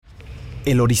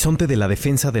El horizonte de la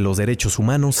defensa de los derechos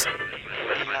humanos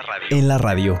en la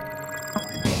radio.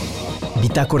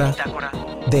 Bitácora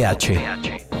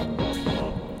DH.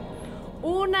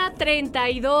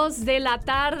 1:32 de la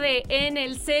tarde en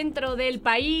el centro del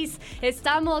país.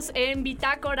 Estamos en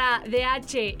Bitácora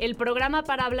DH, el programa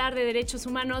para hablar de derechos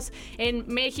humanos en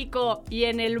México y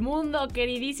en el mundo.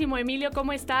 Queridísimo Emilio,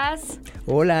 ¿cómo estás?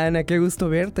 Hola Ana, qué gusto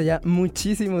verte. Ya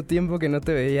muchísimo tiempo que no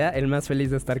te veía. El más feliz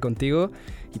de estar contigo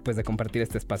y pues de compartir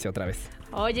este espacio otra vez.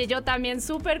 Oye, yo también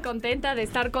súper contenta de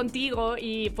estar contigo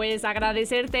y pues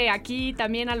agradecerte aquí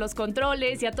también a los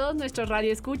controles y a todos nuestros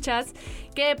radioescuchas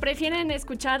que prefieren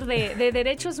escuchar de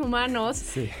derechos humanos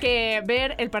sí, que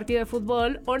ver el partido de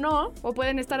fútbol o no, o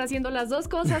pueden estar haciendo las dos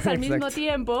cosas al mismo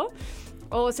tiempo.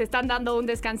 O se están dando un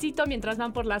descansito mientras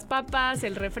van por las papas,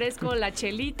 el refresco, la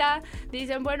chelita.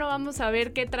 Dicen, bueno, vamos a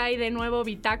ver qué trae de nuevo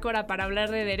Bitácora para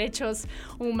hablar de derechos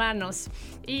humanos.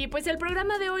 Y pues el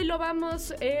programa de hoy lo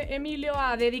vamos, Emilio,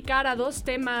 a dedicar a dos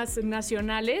temas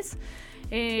nacionales.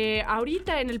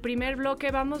 Ahorita en el primer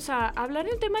bloque vamos a hablar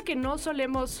de un tema que no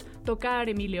solemos tocar,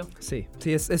 Emilio. Sí,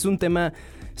 es un tema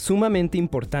sumamente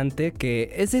importante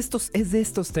que es de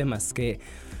estos temas que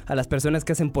a las personas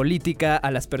que hacen política,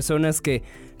 a las personas que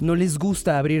no les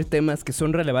gusta abrir temas que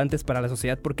son relevantes para la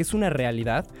sociedad, porque es una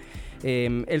realidad.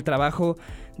 El trabajo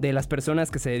de las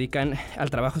personas que se dedican al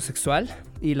trabajo sexual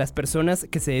y las personas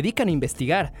que se dedican a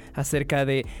investigar acerca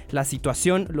de la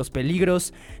situación, los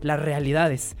peligros, las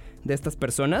realidades de estas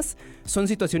personas, son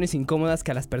situaciones incómodas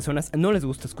que a las personas no les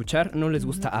gusta escuchar, no les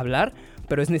gusta hablar,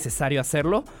 pero es necesario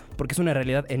hacerlo porque es una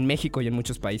realidad en México y en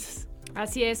muchos países.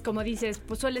 Así es, como dices,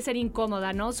 pues suele ser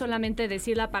incómoda, ¿no? Solamente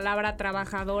decir la palabra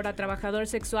trabajadora, trabajador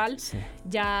sexual, sí,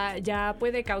 ya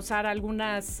puede causar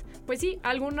algunas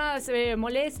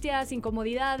molestias,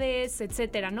 incomodidades,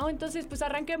 etcétera, ¿no? Entonces, pues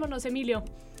arranquémonos, Emilio.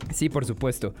 Sí, por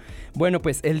supuesto. Bueno,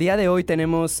 pues el día de hoy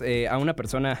tenemos a una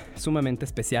persona sumamente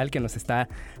especial que nos está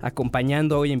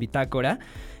acompañando hoy en Bitácora,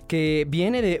 que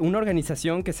viene de una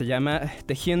organización que se llama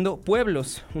Tejiendo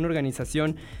Pueblos, una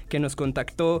organización que nos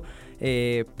contactó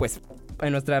pues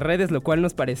en nuestras redes, lo cual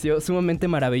nos pareció sumamente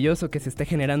maravilloso que se esté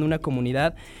generando una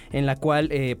comunidad en la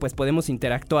cual pues podemos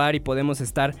interactuar y podemos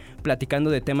estar platicando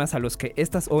de temas a los que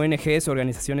estas ONGs o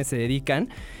organizaciones se dedican.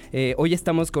 Hoy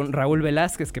estamos con Raúl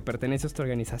Velázquez, que pertenece a esta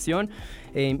organización,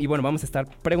 y bueno, vamos a estar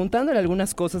preguntándole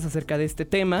algunas cosas acerca de este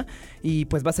tema y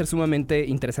pues va a ser sumamente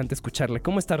interesante escucharle.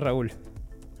 ¿Cómo estás, Raúl?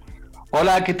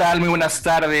 Hola, ¿qué tal? Muy buenas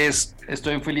tardes.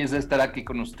 Estoy feliz de estar aquí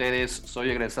con ustedes. Soy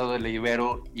egresado de la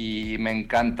Ibero y me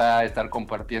encanta estar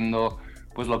compartiendo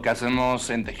pues lo que hacemos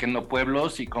en Tejiendo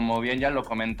Pueblos y, como bien ya lo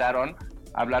comentaron,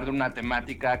 hablar de una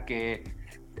temática que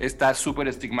está súper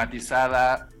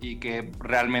estigmatizada y que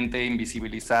realmente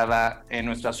invisibilizada en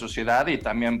nuestra sociedad y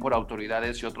también por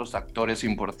autoridades y otros actores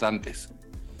importantes.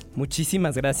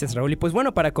 Muchísimas gracias, Raúl. Y pues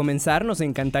bueno, para comenzar nos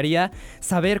encantaría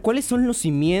saber cuáles son los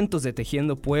cimientos de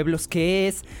Tejiendo Pueblos, qué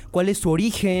es, cuál es su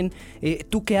origen,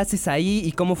 tú qué haces ahí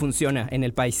y cómo funciona en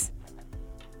el país.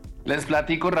 Les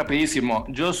platico rapidísimo.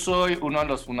 Yo soy uno de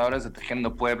los fundadores de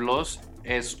Tejiendo Pueblos.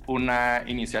 Es una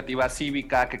iniciativa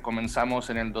cívica que comenzamos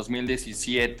en el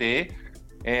 2017.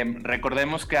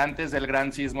 Recordemos que antes del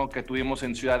gran sismo que tuvimos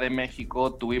en Ciudad de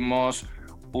México, tuvimos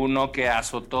uno que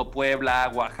azotó Puebla,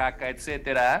 Oaxaca,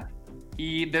 etcétera.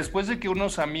 Y después de que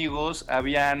unos amigos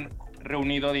habían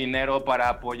reunido dinero para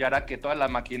apoyar a que toda la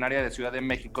maquinaria de Ciudad de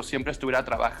México siempre estuviera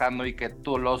trabajando y que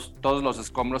todos los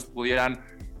escombros pudieran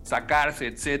sacarse,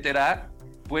 etcétera,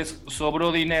 pues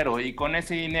sobró dinero y con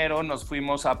ese dinero nos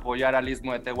fuimos a apoyar al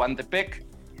Istmo de Tehuantepec,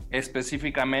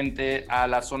 específicamente a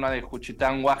la zona de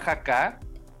Juchitán, Oaxaca,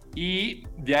 y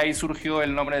de ahí surgió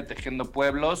el nombre de Tejiendo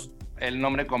Pueblos. El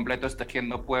nombre completo es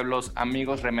Tejiendo Pueblos,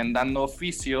 Amigos Remendando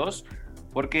Oficios,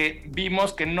 porque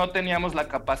vimos que no teníamos la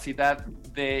capacidad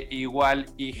de igual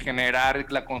y generar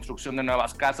la construcción de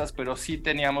nuevas casas, pero sí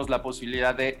teníamos la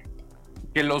posibilidad de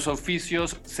que los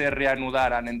oficios se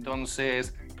reanudaran.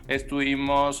 Entonces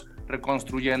estuvimos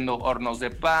reconstruyendo hornos de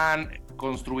pan,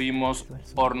 construimos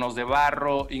hornos de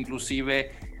barro,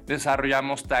 inclusive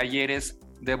desarrollamos talleres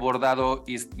de bordado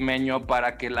istmeño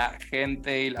para que la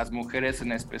gente y las mujeres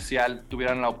en especial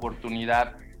tuvieran la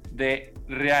oportunidad de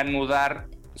reanudar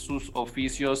sus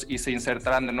oficios y se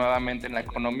insertaran nuevamente en la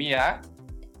economía.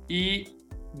 Y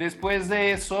después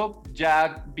de eso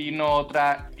ya vino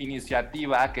otra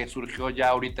iniciativa que surgió ya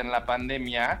ahorita en la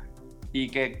pandemia y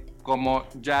que, como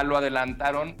ya lo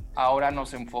adelantaron, ahora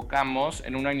nos enfocamos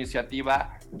en una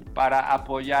iniciativa para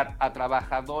apoyar a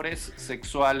trabajadores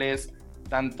sexuales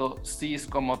tanto cis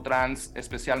como trans,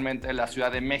 especialmente en la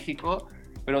Ciudad de México,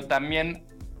 pero también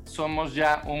somos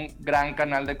ya un gran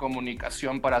canal de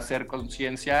comunicación para hacer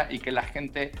conciencia y que la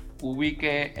gente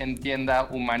ubique, entienda,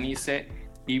 humanice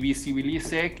y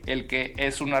visibilice el que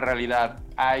es una realidad.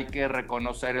 Hay que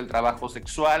reconocer el trabajo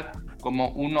sexual como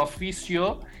un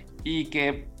oficio y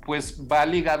que pues va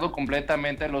ligado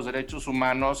completamente a los derechos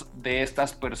humanos de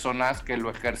estas personas que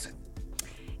lo ejercen.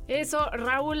 Eso,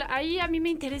 Raúl, ahí a mí me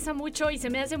interesa mucho y se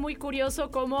me hace muy curioso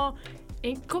cómo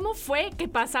fue que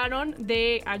pasaron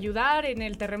de ayudar en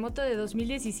el terremoto de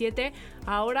 2017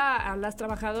 ahora a las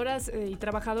trabajadoras y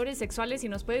trabajadores sexuales, y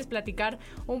nos puedes platicar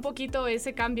un poquito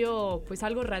ese cambio, pues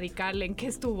algo radical, ¿en qué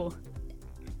estuvo?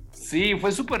 Sí,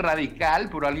 fue súper radical,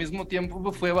 pero al mismo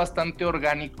tiempo fue bastante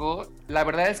orgánico. La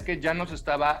verdad es que ya nos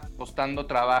estaba costando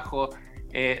trabajo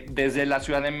desde la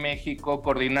Ciudad de México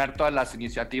coordinar todas las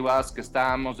iniciativas que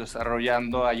estábamos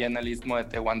desarrollando allá en el Istmo de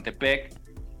Tehuantepec.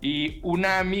 Y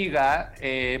una amiga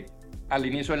al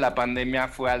inicio de la pandemia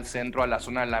fue al centro, a la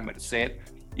zona de la Merced,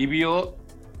 y vio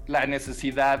la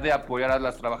necesidad de apoyar a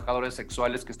las trabajadoras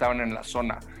sexuales que estaban en la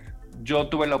zona. Yo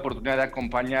tuve la oportunidad de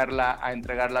acompañarla a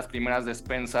entregar las primeras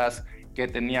despensas que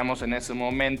teníamos en ese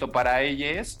momento para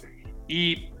ellas,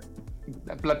 y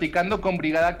platicando con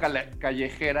Brigada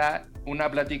Callejera,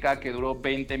 una plática que duró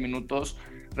 20 minutos,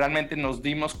 realmente nos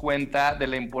dimos cuenta de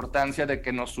la importancia de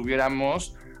que nos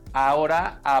subiéramos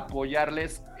ahora a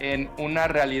apoyarles en una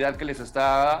realidad que les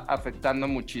estaba afectando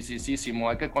muchísimo.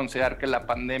 Hay que considerar que la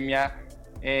pandemia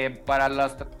para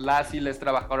las y les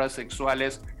trabajadoras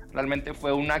sexuales realmente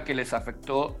fue una que les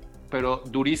afectó, pero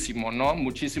durísimo, ¿no?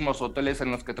 Muchísimos hoteles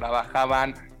en los que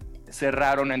trabajaban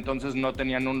cerraron, entonces no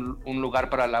tenían un lugar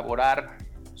para laborar.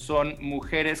 Son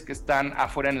mujeres que están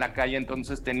afuera en la calle,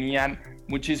 entonces tenían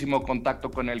muchísimo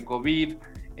contacto con el COVID.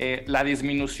 La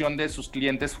disminución de sus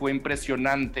clientes fue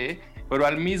impresionante, pero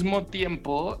al mismo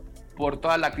tiempo, por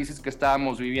toda la crisis que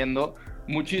estábamos viviendo,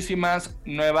 muchísimas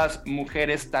nuevas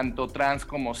mujeres, tanto trans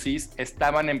como cis,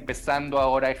 estaban empezando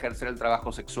ahora a ejercer el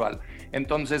trabajo sexual.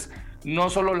 Entonces, no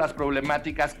solo las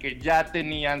problemáticas que ya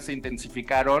tenían se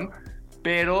intensificaron,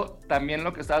 pero también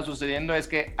lo que estaba sucediendo es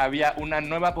que había una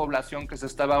nueva población que se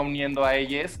estaba uniendo a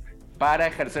ellas para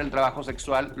ejercer el trabajo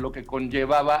sexual, lo que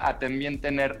conllevaba a también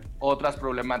tener otras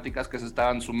problemáticas que se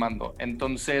estaban sumando.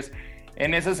 Entonces,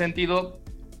 en ese sentido,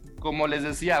 como les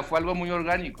decía, fue algo muy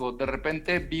orgánico. De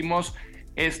repente vimos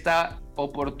esta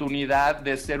oportunidad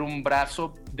de ser un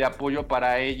brazo de apoyo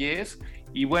para ellas,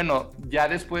 y bueno, ya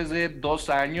después de 2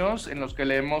 años en los que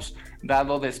le hemos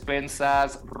dado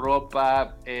despensas,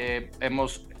 ropa,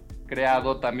 hemos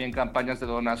creado también campañas de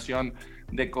donación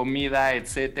de comida,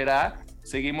 etcétera.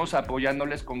 Seguimos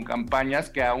apoyándoles con campañas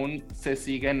que aún se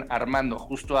siguen armando.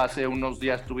 Justo hace unos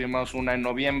días tuvimos una en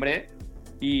noviembre,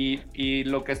 y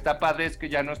lo que está padre es que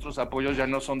ya nuestros apoyos ya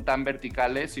no son tan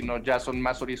verticales, sino ya son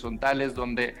más horizontales,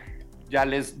 donde ya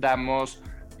les damos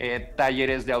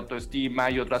talleres de autoestima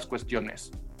y otras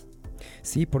cuestiones.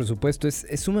 Sí, por supuesto, es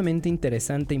sumamente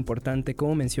interesante, importante,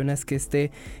 como mencionas que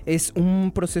este es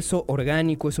un proceso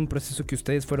orgánico, es un proceso que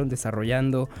ustedes fueron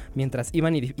desarrollando mientras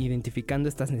iban identificando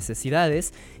estas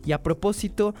necesidades. Y a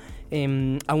propósito,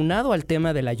 aunado al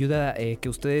tema de la ayuda que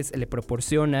ustedes le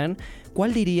proporcionan,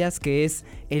 ¿cuál dirías que es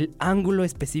el ángulo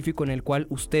específico en el cual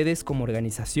ustedes como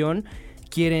organización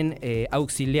quieren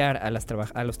auxiliar a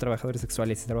los trabajadores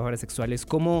sexuales y trabajadoras sexuales?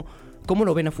 ¿Cómo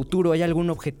lo ven a futuro? ¿Hay algún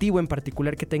objetivo en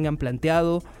particular que tengan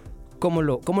planteado? ¿Cómo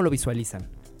lo visualizan?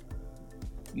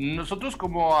 Nosotros,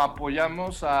 como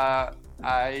apoyamos a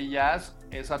ellas,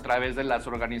 es a través de las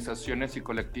organizaciones y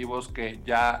colectivos que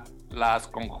ya las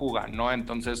conjugan, ¿no?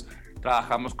 Entonces,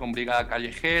 trabajamos con Brigada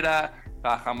Callejera,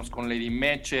 trabajamos con Lady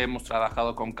Meche, hemos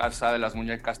trabajado con Casa de las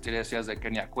Muñecas Tiresias de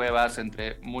Kenia Cuevas,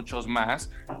 entre muchos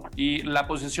más. Y la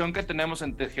posición que tenemos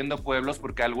en Tejiendo Pueblos,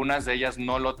 porque algunas de ellas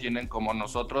no lo tienen como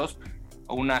nosotros,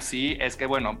 aún así, es que,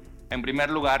 bueno, en primer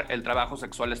lugar, el trabajo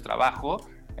sexual es trabajo.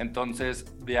 Entonces,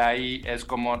 de ahí es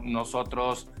como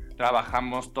nosotros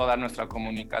trabajamos toda nuestra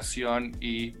comunicación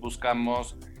y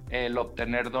buscamos el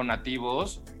obtener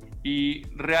donativos. Y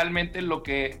realmente lo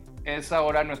que es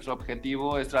ahora nuestro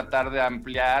objetivo es tratar de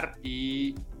ampliar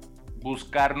y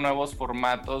buscar nuevos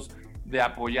formatos de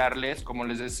apoyarles, como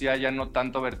les decía, ya no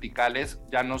tanto verticales,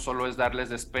 ya no solo es darles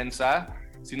despensa,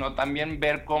 sino también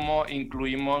ver cómo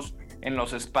incluimos en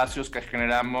los espacios que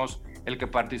generamos el que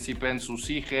participen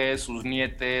sus hijas, sus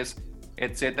nietes,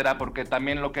 etcétera, porque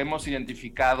también lo que hemos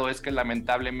identificado es que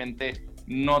lamentablemente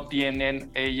no tienen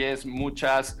ellas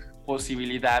muchas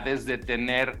posibilidades de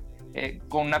tener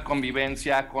con una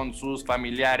convivencia con sus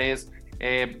familiares.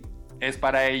 Es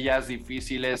para ellas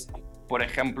difíciles, por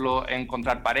ejemplo,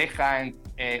 encontrar pareja,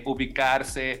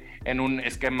 ubicarse en un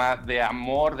esquema de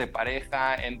amor de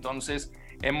pareja. Entonces,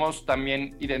 hemos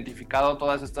también identificado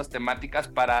todas estas temáticas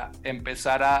para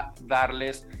empezar a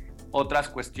darles otras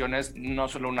cuestiones, no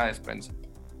solo una despensa.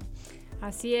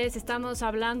 Así es, estamos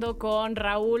hablando con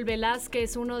Raúl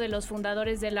Velázquez, uno de los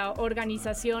fundadores de la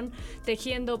organización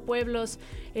Tejiendo Pueblos.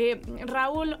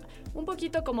 Raúl, un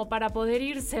poquito como para poder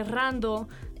ir cerrando,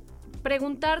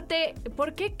 preguntarte,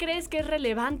 ¿por qué crees que es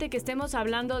relevante que estemos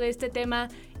hablando de este tema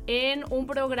en un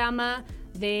programa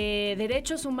de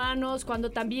derechos humanos,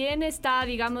 cuando también está,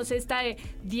 digamos, este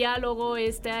diálogo,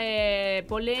 esta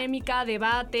polémica,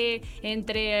 debate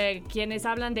entre quienes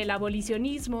hablan del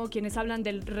abolicionismo, quienes hablan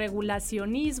del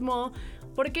regulacionismo?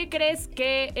 ¿Por qué crees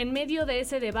que en medio de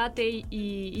ese debate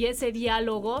y ese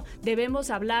diálogo debemos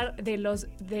hablar de los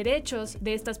derechos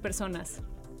de estas personas?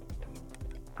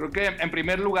 Creo que en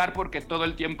primer lugar porque todo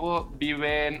el tiempo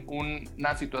viven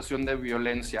una situación de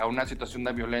violencia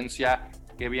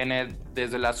que viene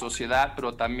desde la sociedad,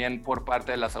 pero también por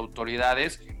parte de las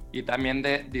autoridades y también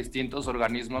de distintos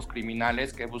organismos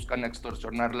criminales que buscan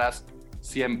extorsionarlas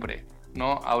siempre,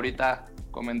 ¿no? Ahorita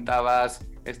comentabas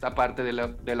esta parte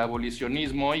del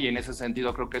abolicionismo, y en ese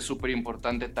sentido creo que es súper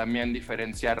importante también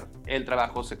diferenciar el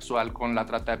trabajo sexual con la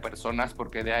trata de personas,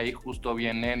 porque de ahí justo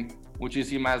vienen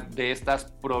muchísimas de estas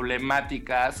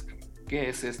problemáticas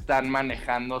que se están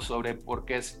manejando sobre por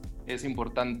qué es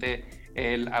importante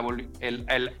el abolir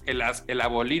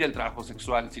el trabajo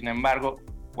sexual. Sin embargo,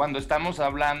 cuando estamos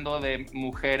hablando de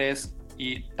mujeres,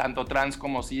 y tanto trans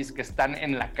como cis, que están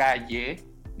en la calle,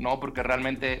 ¿no? Porque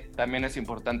realmente también es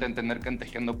importante entender que en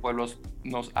Tejiendo Pueblos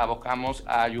nos abocamos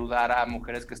a ayudar a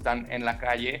mujeres que están en la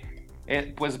calle,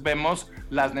 pues vemos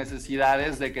las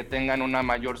necesidades de que tengan una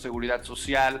mayor seguridad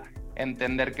social,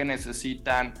 entender que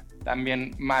necesitan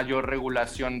también mayor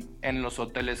regulación en los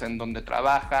hoteles en donde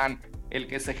trabajan, el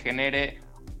que se genere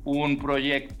un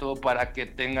proyecto para que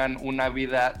tengan una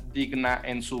vida digna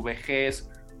en su vejez.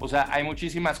 O sea, hay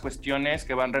muchísimas cuestiones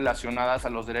que van relacionadas a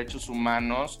los derechos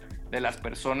humanos de las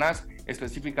personas,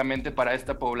 específicamente para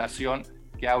esta población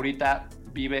que ahorita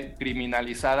vive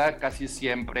criminalizada casi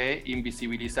siempre,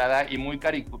 invisibilizada y muy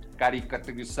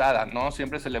caricaturizada, ¿no?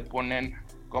 Siempre se le ponen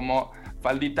como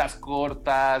falditas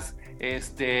cortas,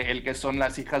 el que son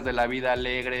las hijas de la vida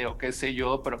alegre o qué sé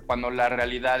yo, pero cuando la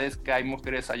realidad es que hay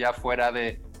mujeres allá afuera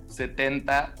de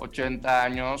 70, 80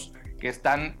 años que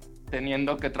están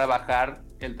teniendo que trabajar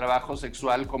el trabajo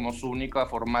sexual como su único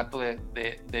formato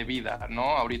de vida,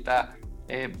 ¿no? Ahorita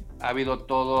ha habido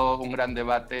todo un gran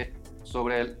debate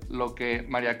sobre lo que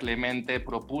María Clemente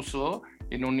propuso.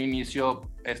 En un inicio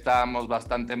estábamos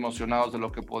bastante emocionados de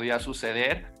lo que podía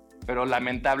suceder, pero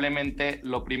lamentablemente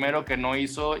lo primero que no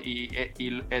hizo y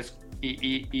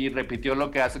repitió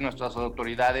lo que hacen nuestras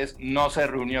autoridades, no se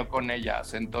reunió con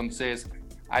ellas. Entonces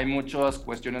hay muchas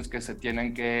cuestiones que se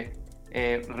tienen que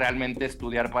realmente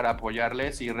estudiar para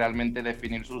apoyarles y realmente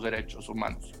definir sus derechos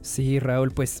humanos. Sí,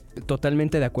 Raúl, pues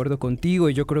totalmente de acuerdo contigo,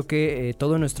 y yo creo que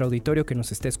todo nuestro auditorio que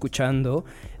nos esté escuchando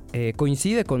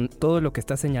coincide con todo lo que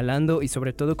estás señalando, y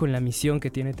sobre todo con la misión que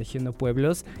tiene Tejiendo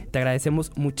Pueblos. Te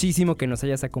agradecemos muchísimo que nos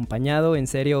hayas acompañado, en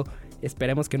serio,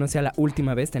 esperemos que no sea la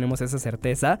última vez, tenemos esa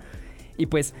certeza. Y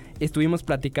pues estuvimos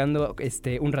platicando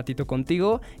un ratito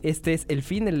contigo. Este es el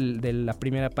fin de la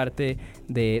primera parte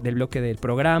del bloque del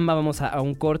programa. Vamos a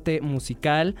un corte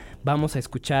musical. Vamos a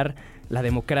escuchar La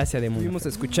Democracia de Mon Laferte. Estuvimos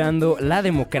escuchando La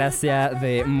Democracia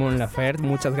de Mon Laferte.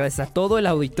 Muchas gracias a todo el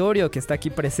auditorio que está aquí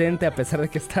presente, a pesar de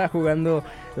que está jugando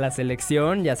la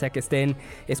selección, ya sea que estén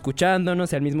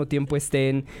escuchándonos y al mismo tiempo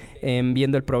estén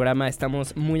viendo el programa.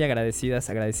 Estamos muy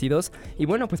agradecidos. Y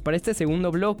bueno, pues para este segundo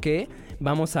bloque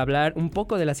vamos a hablar un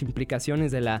poco de las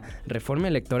implicaciones de la reforma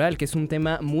electoral, que es un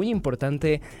tema muy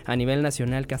importante a nivel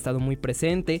nacional que ha estado muy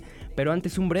presente. Pero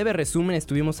antes, un breve resumen.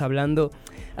 Estuvimos hablando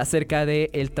acerca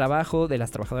del trabajo de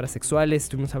las trabajadoras sexuales,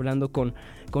 estuvimos hablando con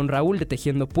Raúl de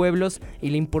Tejiendo Pueblos y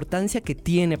la importancia que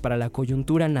tiene para la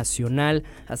coyuntura nacional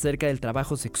acerca del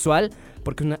trabajo sexual,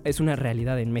 porque es una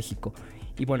realidad en México.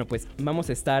 Y bueno, pues vamos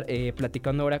a estar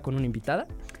platicando ahora con una invitada.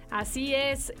 Así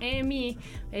es, Emi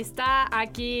está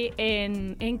aquí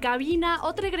en cabina.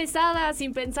 Otra egresada,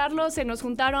 sin pensarlo, se nos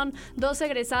juntaron dos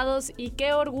egresados, y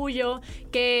qué orgullo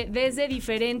que desde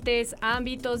diferentes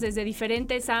ámbitos, desde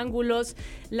diferentes ángulos,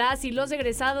 las y los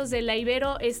egresados de la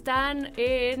Ibero están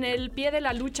en el pie de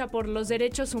la lucha por los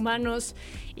derechos humanos.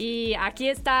 Y aquí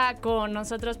está con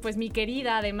nosotros, pues, mi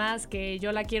querida, además, que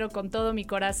yo la quiero con todo mi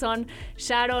corazón,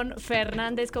 Sharon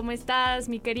Fernández. ¿Cómo estás,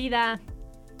 mi querida?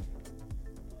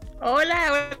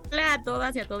 Hola a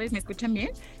todas y a todos, ¿me escuchan bien?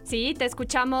 Sí, te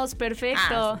escuchamos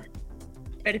perfecto.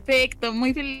 Perfecto,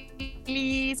 muy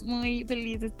feliz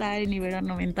de estar en Ibero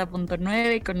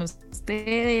 90.9 con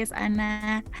ustedes,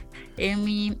 Ana,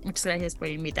 Emi, muchas gracias por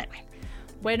invitarme.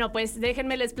 Bueno, pues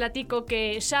déjenme les platico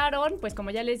que Sharon, pues como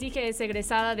ya les dije, es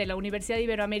egresada de la Universidad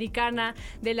Iberoamericana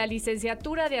de la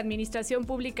Licenciatura de Administración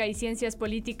Pública y Ciencias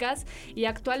Políticas y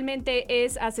actualmente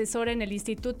es asesora en el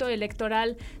Instituto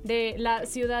Electoral de la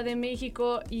Ciudad de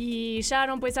México. Y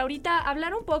Sharon, pues ahorita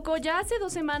hablar un poco, ya hace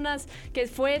 2 semanas que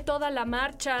fue toda la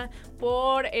marcha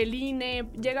por el INE,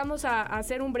 llegamos a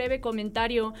hacer un breve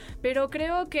comentario, pero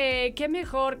creo que qué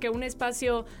mejor que un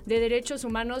espacio de derechos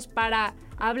humanos para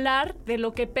hablar de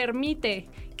lo que permite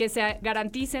que se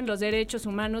garanticen los derechos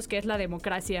humanos, que es la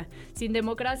democracia. Sin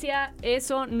democracia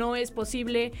eso no es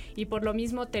posible y por lo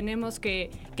mismo tenemos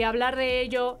que hablar de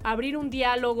ello, abrir un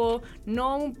diálogo,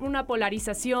 no una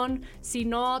polarización,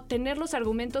 sino tener los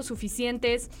argumentos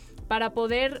suficientes para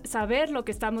poder saber lo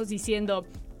que estamos diciendo.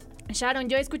 Sharon,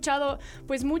 yo he escuchado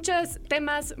pues muchos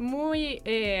temas muy,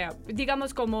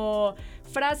 digamos como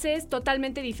frases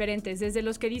totalmente diferentes, desde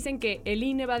los que dicen que el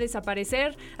INE va a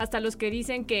desaparecer hasta los que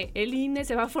dicen que el INE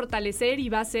se va a fortalecer y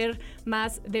va a ser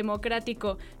más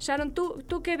democrático. Sharon,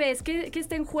 ¿tú qué ves? ¿Qué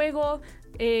está en juego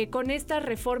con esta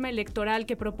reforma electoral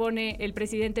que propone el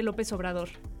presidente López Obrador?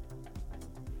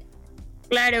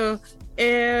 Claro,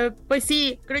 pues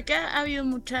sí, creo que ha habido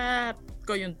mucha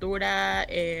coyuntura,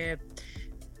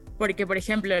 porque, por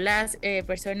ejemplo, las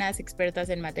personas expertas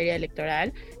en materia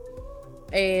electoral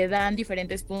dan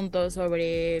diferentes puntos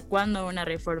sobre cuándo una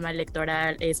reforma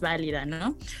electoral es válida,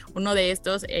 ¿no? Uno de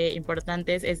estos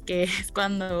importantes es que es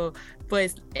cuando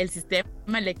pues el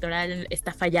sistema electoral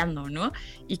está fallando, ¿no?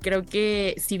 Y creo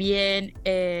que si bien,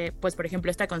 pues por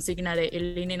ejemplo, esta consigna de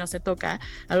el INE no se toca,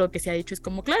 algo que se ha dicho es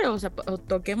como, claro, o sea,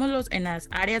 toquémoslos en las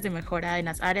áreas de mejora, en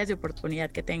las áreas de oportunidad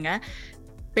que tenga,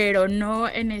 pero no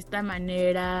en esta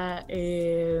manera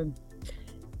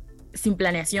sin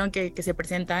planeación que se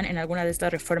presentan en algunas de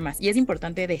estas reformas. Y es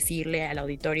importante decirle al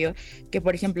auditorio que,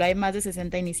 por ejemplo, hay más de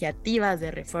 60 iniciativas de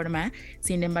reforma,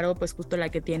 sin embargo, pues justo la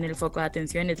que tiene el foco de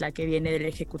atención es la que viene del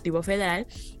Ejecutivo Federal,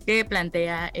 que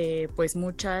plantea pues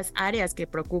muchas áreas que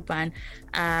preocupan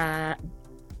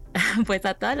pues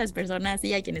a todas las personas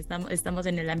y a quienes estamos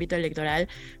en el ámbito electoral,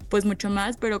 pues mucho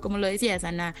más, pero como lo decías,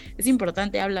 Ana, es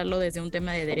importante hablarlo desde un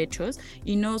tema de derechos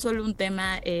y no solo un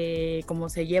tema como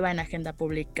se lleva en agenda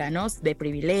pública, ¿no? De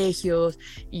privilegios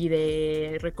y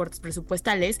de recortes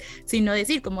presupuestales, sino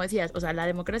decir, como decías, o sea, la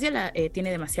democracia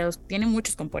tiene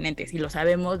muchos componentes y lo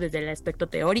sabemos desde el aspecto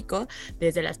teórico,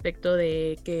 desde el aspecto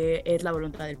de que es la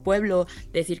voluntad del pueblo,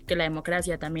 decir que la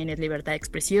democracia también es libertad de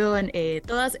expresión,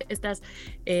 todas estas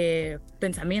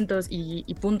pensamientos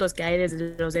y puntos que hay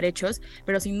desde los derechos,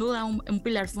 pero sin duda un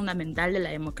pilar fundamental de la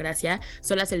democracia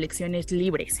son las elecciones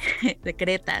libres,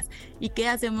 secretas. ¿Y qué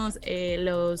hacemos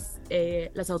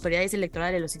las autoridades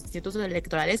electorales, los institutos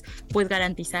electorales? Pues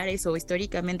garantizar eso.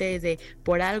 Históricamente,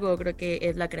 por algo creo que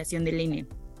es la creación del INE.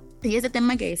 Y ese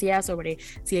tema que decía sobre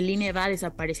si el INE va a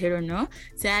desaparecer o no,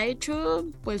 se ha hecho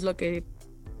pues lo que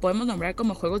podemos nombrar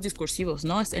como juegos discursivos,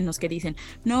 ¿no? En los que dicen,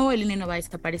 no, el INE no va a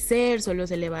desaparecer, solo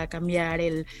se le va a cambiar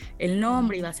el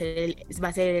nombre y va a ser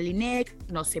el INEC,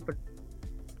 no sé.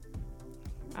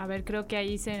 A ver, creo que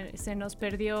ahí se nos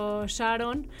perdió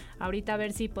Sharon. Ahorita a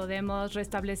ver si podemos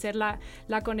restablecer la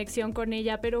conexión con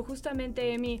ella. Pero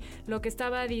justamente, Emi, lo que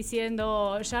estaba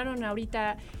diciendo Sharon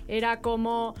ahorita era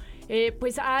como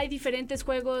pues hay diferentes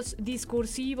juegos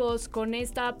discursivos con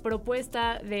esta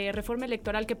propuesta de reforma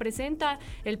electoral que presenta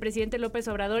el presidente López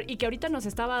Obrador y que ahorita nos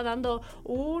estaba dando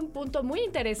un punto muy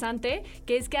interesante,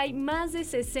 que es que hay más de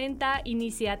 60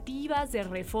 iniciativas de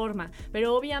reforma,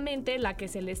 pero obviamente la que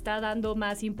se le está dando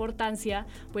más importancia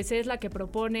pues es la que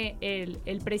propone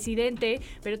el presidente,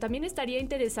 pero también estaría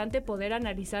interesante poder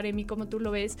analizar, Emi, como tú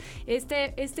lo ves,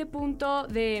 este punto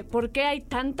de por qué hay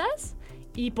tantas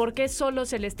y por qué solo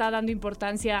se le está dando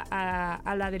importancia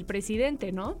a la del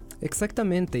presidente, ¿no?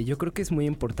 Exactamente, yo creo que es muy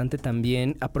importante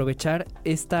también aprovechar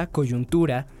esta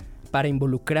coyuntura para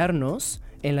involucrarnos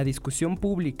en la discusión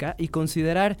pública y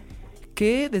considerar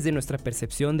qué desde nuestra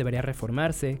percepción debería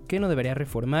reformarse, qué no debería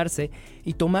reformarse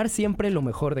y tomar siempre lo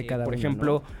mejor de cada uno. Por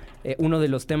ejemplo, ¿no? Uno de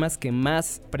los temas que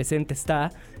más presente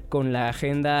está con la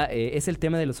agenda es el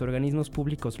tema de los organismos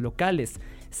públicos locales.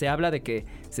 Se habla de que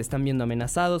se están viendo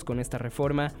amenazados con esta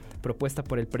reforma propuesta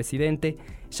por el presidente.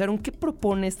 Sharon, ¿qué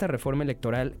propone esta reforma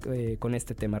electoral con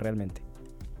este tema realmente?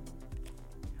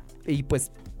 Y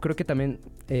pues creo que también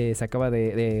se acaba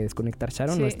de desconectar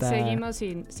Sharon. Sí, ¿no está? Seguimos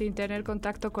sin tener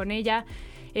contacto con ella.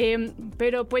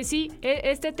 Pero pues sí,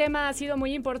 este tema ha sido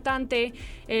muy importante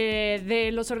de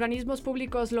los organismos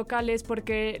públicos locales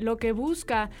porque lo que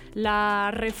busca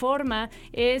la reforma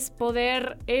es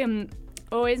poder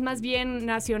o es más bien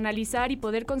nacionalizar y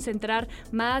poder concentrar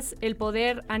más el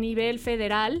poder a nivel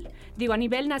a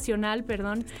nivel nacional,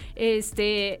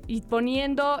 y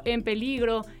poniendo en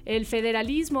peligro el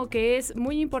federalismo, que es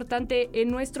muy importante en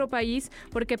nuestro país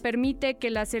porque permite que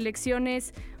las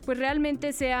elecciones pues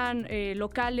realmente sean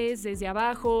locales, desde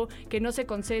abajo, que no se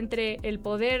concentre el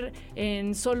poder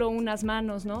en solo unas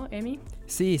manos, ¿no, Emi?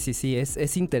 Sí,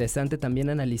 es interesante también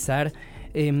analizar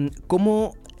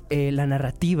cómo la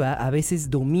narrativa a veces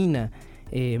domina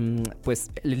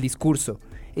pues el discurso.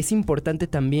 Es importante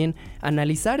también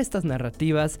analizar estas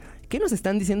narrativas. ¿Qué nos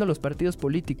están diciendo los partidos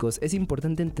políticos? Es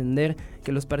importante entender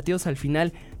que los partidos al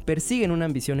final persiguen una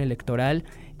ambición electoral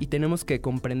y tenemos que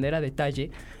comprender a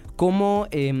detalle cómo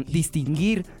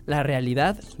distinguir la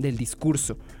realidad del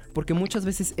discurso, porque muchas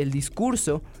veces el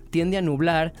discurso tiende a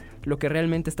nublar lo que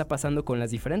realmente está pasando con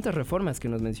las diferentes reformas que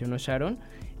nos mencionó Sharon,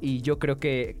 y yo creo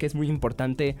que es muy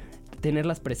importante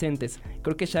tenerlas presentes.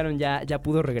 Creo que Sharon ya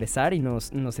pudo regresar y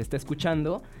nos está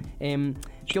escuchando.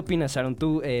 ¿Qué opinas, Sharon,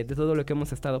 tú, de todo lo que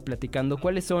hemos estado platicando?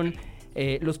 ¿Cuáles son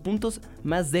los puntos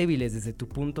más débiles desde tu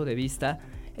punto de vista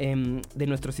de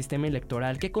nuestro sistema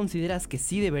electoral? ¿Qué consideras que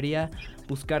sí debería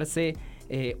buscarse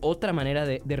otra manera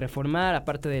de reformar,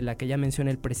 aparte de la que ya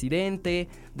menciona el presidente,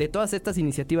 de todas estas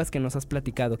iniciativas que nos has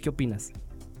platicado? ¿Qué opinas?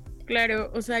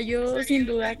 Claro, o sea, yo sin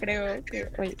duda creo que...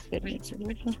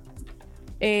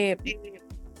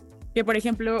 que por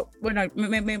ejemplo, bueno,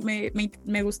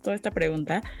 me gustó esta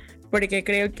pregunta, porque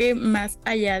creo que más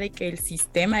allá de que el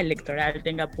sistema electoral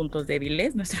tenga puntos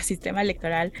débiles, nuestro sistema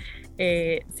electoral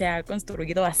se ha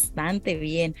construido bastante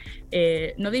bien.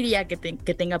 No diría que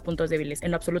tenga puntos débiles,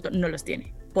 en lo absoluto no los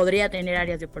tiene. Podría tener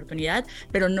áreas de oportunidad,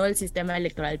 pero no el sistema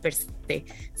electoral per se,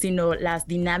 sino las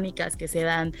dinámicas que se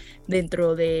dan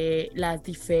dentro de los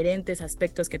diferentes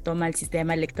aspectos que toma el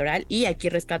sistema electoral. Y aquí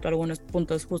rescato algunos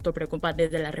puntos justo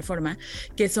preocupantes de la reforma,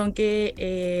 que son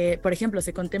que, por ejemplo,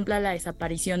 se contempla la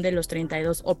desaparición de los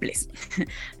 32 OPLES.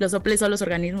 Los OPLES son los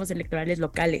organismos electorales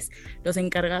locales, los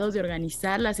encargados de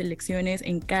organizar las elecciones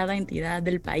en cada entidad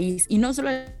del país, y no solo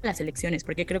las elecciones,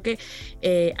 porque creo que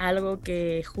algo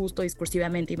que justo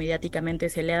discursivamente y mediáticamente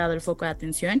se le ha dado el foco de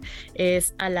atención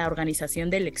es a la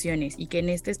organización de elecciones, y que en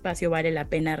este espacio vale la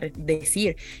pena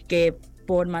decir que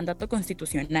por mandato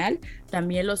constitucional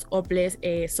también los OPLES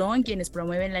son quienes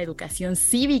promueven la educación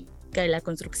cívica y la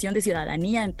construcción de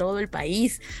ciudadanía en todo el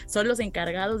país. Son los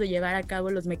encargados de llevar a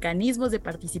cabo los mecanismos de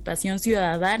participación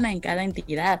ciudadana en cada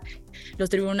entidad. Los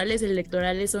tribunales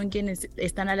electorales son quienes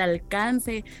están al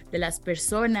alcance de las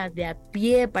personas de a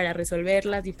pie para resolver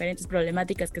las diferentes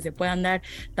problemáticas que se puedan dar,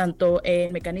 tanto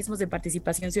en mecanismos de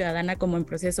participación ciudadana como en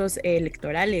procesos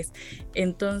electorales.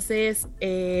 Entonces,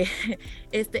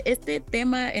 este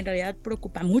tema en realidad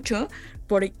preocupa mucho,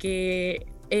 porque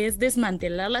es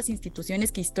desmantelar las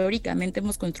instituciones que históricamente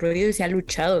hemos construido y se ha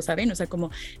luchado, ¿saben? O sea,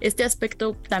 como este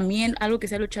aspecto también, algo que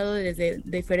se ha luchado desde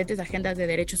diferentes agendas de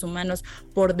derechos humanos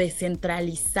por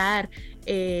descentralizar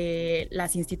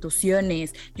las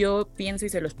instituciones. Yo pienso, y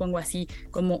se los pongo así,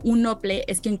 como un OPLE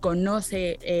es quien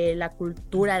conoce la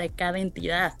cultura de cada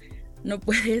entidad. No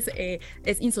puedes,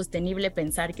 es insostenible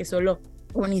pensar que solo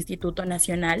un instituto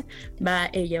nacional va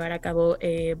a llevar a cabo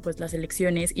pues las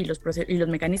elecciones y los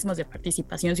mecanismos de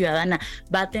participación ciudadana,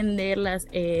 va a atender las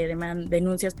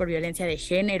denuncias por violencia de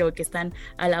género que están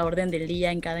a la orden del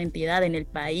día en cada entidad en el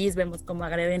país. Vemos cómo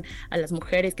agreden a las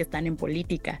mujeres que están en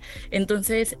política.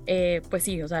 Entonces, pues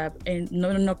sí, o sea,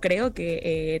 no creo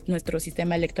que nuestro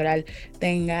sistema electoral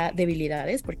tenga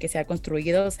debilidades, porque se ha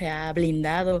construido, se ha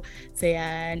blindado, se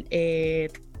han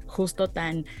justo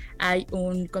hay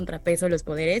un contrapeso de los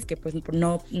poderes que pues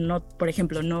no, por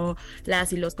ejemplo, no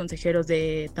las y los consejeros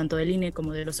de tanto del INE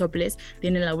como de los OPLES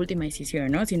tienen la última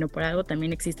decisión, ¿no? Sino por algo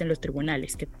también existen los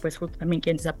tribunales, que pues justo también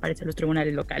quieren desaparecer los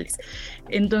tribunales locales.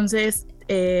 Entonces,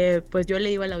 pues yo le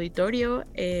digo al auditorio,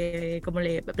 como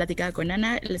le platicaba con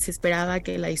Ana, les esperaba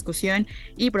que la discusión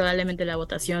y probablemente la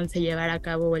votación se llevara a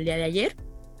cabo el día de ayer.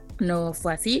 No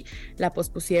fue así, la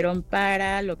pospusieron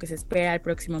para lo que se espera el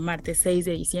próximo martes 6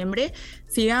 de diciembre.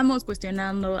 Sigamos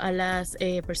cuestionando a las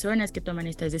personas que toman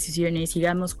estas decisiones,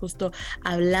 sigamos justo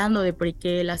hablando de por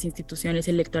qué las instituciones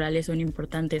electorales son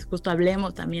importantes. Justo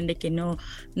hablemos también de que no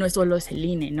es solo el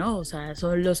INE, ¿no? O sea,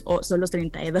 son los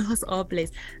 32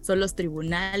 OPLES, son los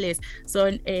tribunales,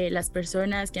 son las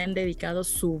personas que han dedicado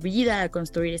su vida a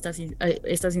construir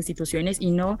estas instituciones, y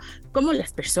no como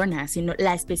las personas, sino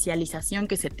la especialización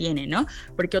que se tiene, ¿no?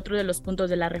 Porque otro de los puntos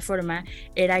de la reforma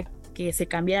era que se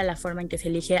cambiara la forma en que se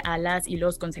elige a las y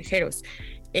los consejeros.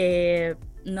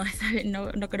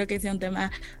 no creo que sea un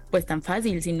tema pues tan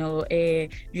fácil, sino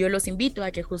yo los invito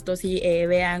a que justo sí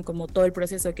vean como todo el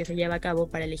proceso que se lleva a cabo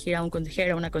para elegir a un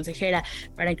consejero, a una consejera,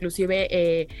 para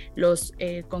inclusive los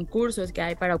concursos que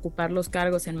hay para ocupar los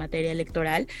cargos en materia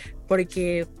electoral,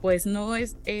 porque pues no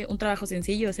es un trabajo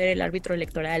sencillo ser el árbitro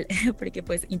electoral, porque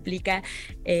pues implica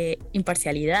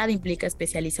imparcialidad, implica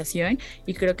especialización,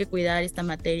 y creo que cuidar esta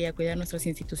materia, cuidar nuestras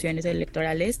instituciones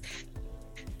electorales,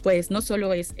 pues no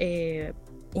solo es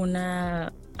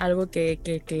algo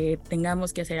que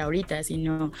tengamos que hacer ahorita,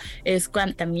 sino es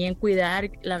también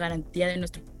cuidar la garantía de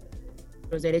nuestros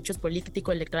derechos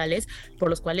políticos electorales por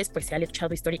los cuales pues se ha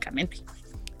luchado históricamente.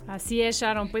 Así es,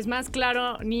 Sharon, pues más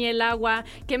claro ni el agua.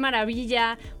 Qué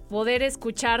maravilla poder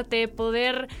escucharte,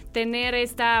 poder tener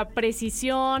esta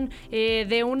precisión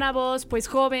de una voz pues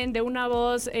joven, de una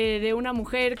voz de una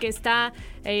mujer que está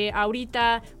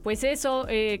ahorita pues eso,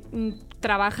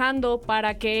 trabajando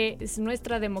para que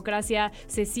nuestra democracia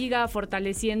se siga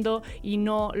fortaleciendo y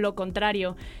no lo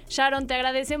contrario. Sharon, te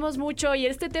agradecemos mucho y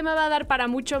este tema va a dar para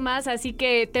mucho más, así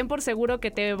que ten por seguro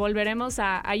que te volveremos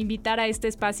a invitar a este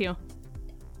espacio.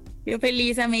 Yo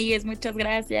feliz, amigues, muchas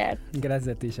gracias.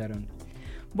 Gracias a ti, Sharon.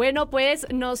 Bueno, pues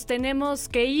nos tenemos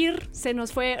que ir, se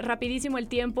nos fue rapidísimo el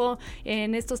tiempo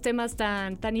en estos temas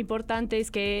tan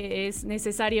importantes que es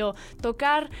necesario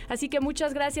tocar, así que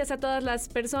muchas gracias a todas las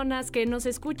personas que nos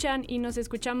escuchan y nos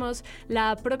escuchamos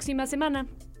la próxima semana.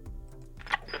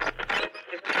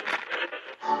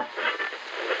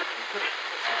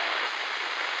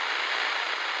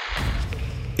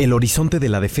 El horizonte de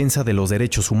la defensa de los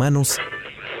derechos humanos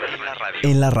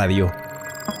en la radio.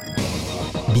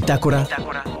 Bitácora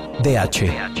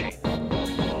DH.